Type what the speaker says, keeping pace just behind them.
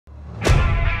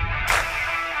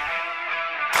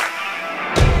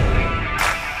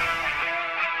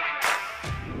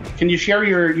Can you share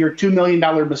your $2 million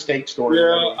mistake story?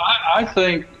 Yeah, I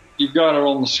think you've got it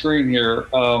on the screen here.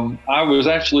 I was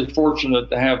actually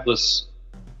fortunate to have this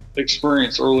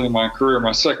experience early in my career.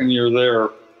 My second year there,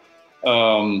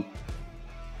 I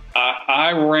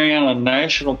ran a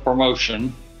national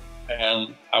promotion,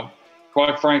 and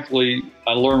quite frankly,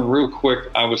 I learned real quick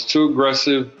I was too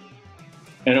aggressive,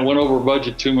 and it went over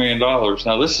budget $2 million.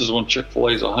 Now, this is when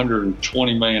Chick-fil-A is a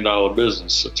 $120 million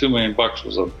business, so $2 million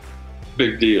was a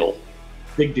big deal.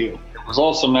 Big deal. It was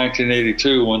also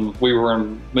 1982 when we were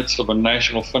in the midst of a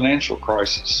national financial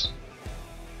crisis.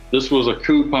 This was a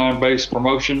coupon-based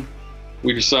promotion.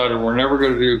 We decided we're never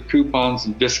going to do coupons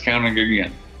and discounting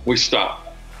again. We stopped.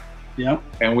 Yep.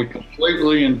 And we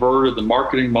completely inverted the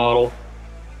marketing model.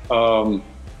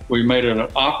 We made it an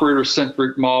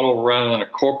operator-centric model rather than a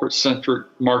corporate-centric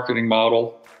marketing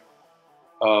model.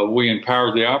 We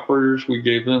empowered the operators. We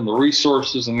gave them the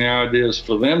resources and the ideas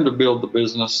for them to build the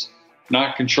business,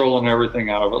 not controlling everything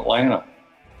out of Atlanta.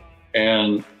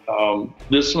 And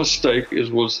this mistake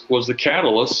was the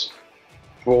catalyst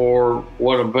for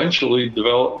what eventually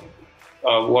developed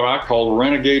what I call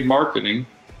renegade marketing.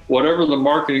 Whatever the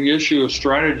marketing issue or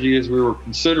strategy is we were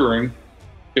considering,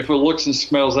 if it looks and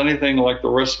smells anything like the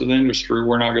rest of the industry,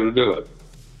 we're not going to do it.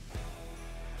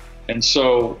 And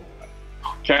so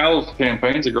Cal's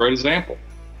campaign is a great example.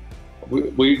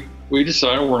 We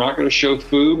decided we're not going to show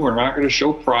food, we're not going to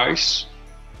show price,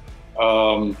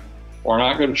 we're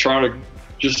not going to try to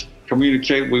just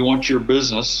communicate we want your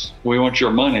business, we want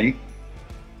your money.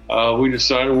 We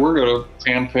decided we're going to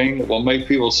campaign that will make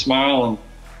people smile and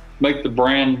make the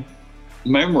brand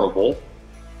memorable.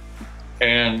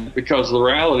 And because the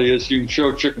reality is you can show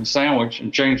a chicken sandwich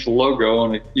and change the logo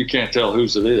and you can't tell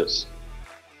whose it is.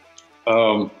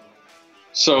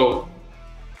 So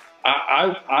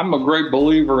I'm a great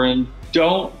believer in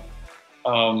don't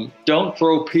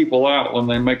throw people out when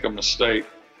they make a mistake.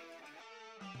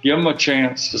 Give them a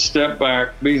chance to step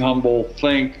back, be humble,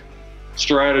 think,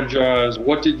 strategize.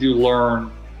 What did you learn?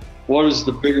 What is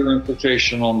the bigger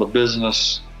implication on the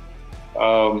business?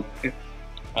 I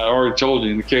already told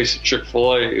you in the case of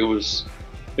Chick-fil-A,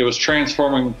 it was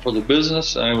transforming for the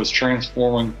business, and it was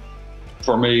transforming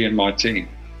for me and my team.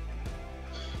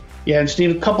 Yeah, and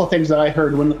Steve, a couple of things that I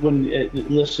heard when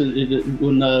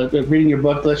reading your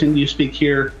book, listening to you speak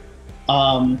here,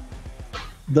 the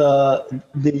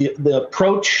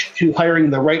approach to hiring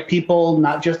the right people,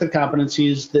 not just the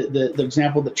competencies, the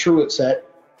example that Truett set,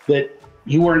 that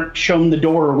you weren't shown the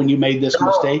door when you made this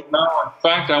mistake. No, in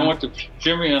fact, I went to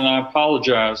Jimmy and I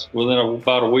apologized. Within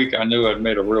about a week, I knew I'd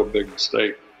made a real big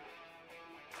mistake.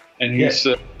 And he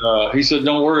said,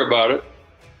 don't worry about it.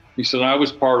 He said, I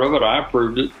was part of it. I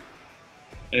approved it.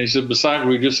 And he said, besides,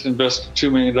 we just invested $2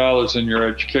 million in your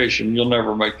education. You'll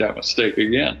never make that mistake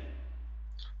again.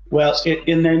 Well,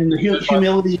 and then the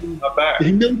humility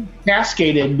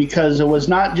cascaded, because it was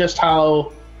not just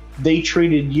how they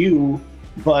treated you,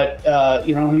 but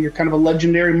you're kind of a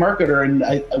legendary marketer. And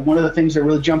one of the things that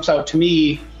really jumps out to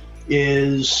me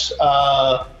is,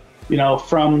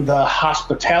 from the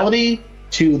hospitality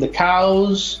to the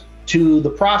cows, to the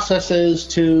processes,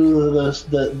 to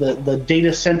the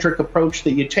data-centric approach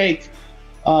that you take.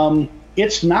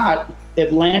 It's not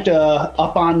Atlanta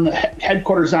up on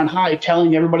headquarters on high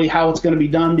telling everybody how it's going to be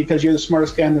done because you're the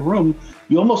smartest guy in the room.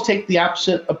 You almost take the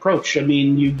opposite approach. I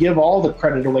mean, you give all the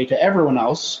credit away to everyone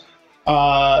else,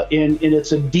 and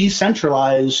it's a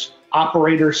decentralized,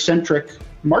 operator-centric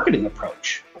marketing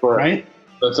approach, right?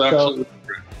 That's absolutely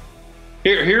true.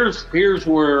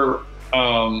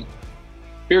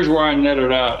 Here's where I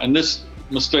netted out, and this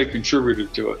mistake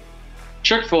contributed to it.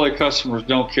 Chick-fil-A customers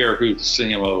don't care who the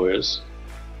CMO is.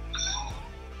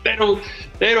 They don't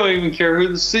even care who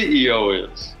the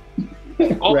CEO is.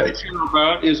 All they care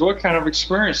about is what kind of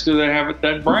experience do they have at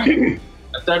that brand,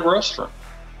 at that restaurant.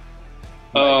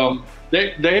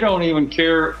 They don't even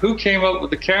care who came up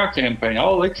with the cow campaign.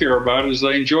 All they care about is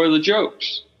they enjoy the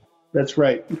jokes. That's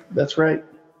right. That's right.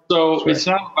 So it's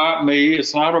not about me.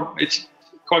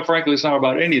 Quite frankly, it's not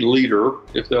about any leader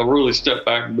if they'll really step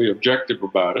back and be objective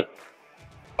about it.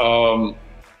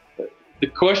 The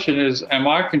question is, am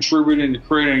I contributing to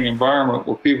creating an environment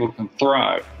where people can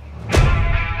thrive?